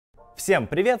Всем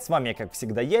привет, с вами как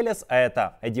всегда Елес, а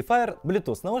это Edifier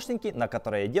Bluetooth наушники, на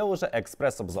которые я делал уже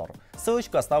экспресс-обзор.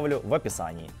 Ссылочку оставлю в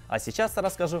описании. А сейчас я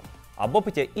расскажу об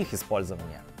опыте их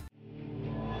использования.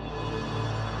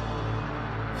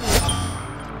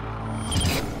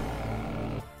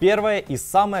 Первое и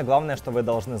самое главное, что вы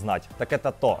должны знать, так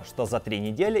это то, что за 3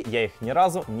 недели я их ни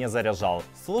разу не заряжал.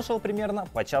 Слушал примерно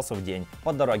по часу в день,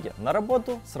 по дороге на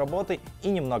работу, с работы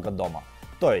и немного дома.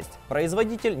 То есть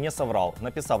производитель не соврал,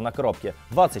 написав на коробке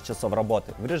 20 часов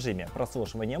работы в режиме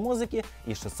прослушивания музыки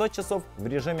и 600 часов в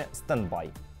режиме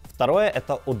стендбай. Второе —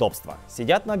 это удобство.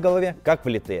 Сидят на голове как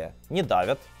влитые, не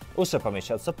давят, уши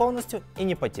помещаются полностью и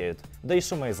не потеют, да и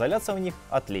шумоизоляция у них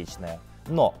отличная.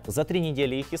 Но за 3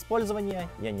 недели их использования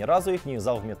я ни разу их не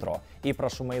юзал в метро, и про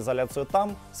шумоизоляцию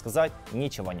там сказать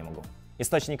ничего не могу.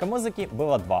 Источника музыки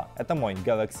было два. Это мой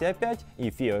Galaxy A5 и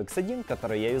Fio X1,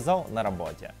 который я юзал на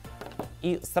работе.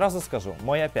 И сразу скажу,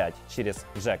 мой A5 через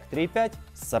Jack 3.5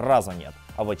 сразу нет,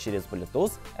 а вот через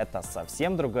Bluetooth это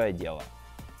совсем другое дело.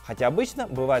 Хотя обычно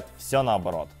бывает все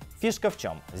наоборот. Фишка в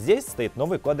чем? Здесь стоит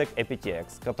новый кодек aptX,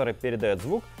 который передает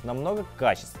звук намного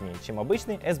качественнее, чем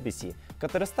обычный SBC,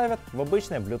 который ставят в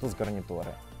обычные Bluetooth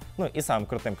гарнитуры. Ну и самым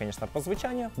крутым, конечно, по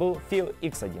звучанию был Fio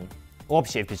X1.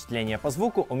 Общее впечатление по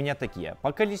звуку у меня такие.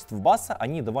 По количеству баса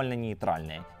они довольно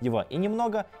нейтральные. Его и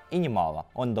немного, и немало.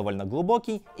 Он довольно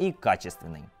глубокий и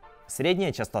качественный.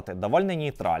 Средние частоты довольно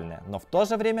нейтральные, но в то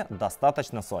же время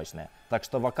достаточно сочные. Так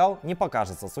что вокал не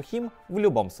покажется сухим в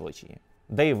любом случае.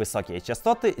 Да и высокие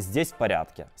частоты здесь в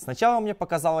порядке. Сначала мне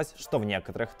показалось, что в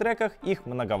некоторых треках их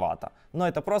многовато, но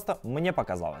это просто мне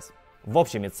показалось. В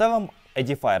общем и целом,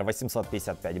 Edifier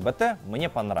W855BT мне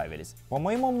понравились. По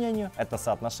моему мнению, это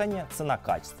соотношение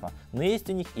цена-качество, но есть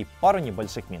у них и пару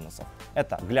небольших минусов.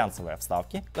 Это глянцевые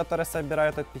вставки, которые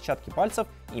собирают отпечатки пальцев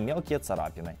и мелкие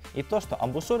царапины, и то, что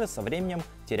амбушюры со временем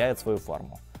теряют свою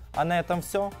форму. А на этом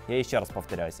все. Я еще раз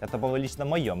повторяюсь, это было лично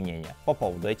мое мнение по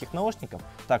поводу этих наушников.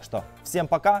 Так что всем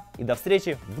пока и до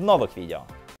встречи в новых видео.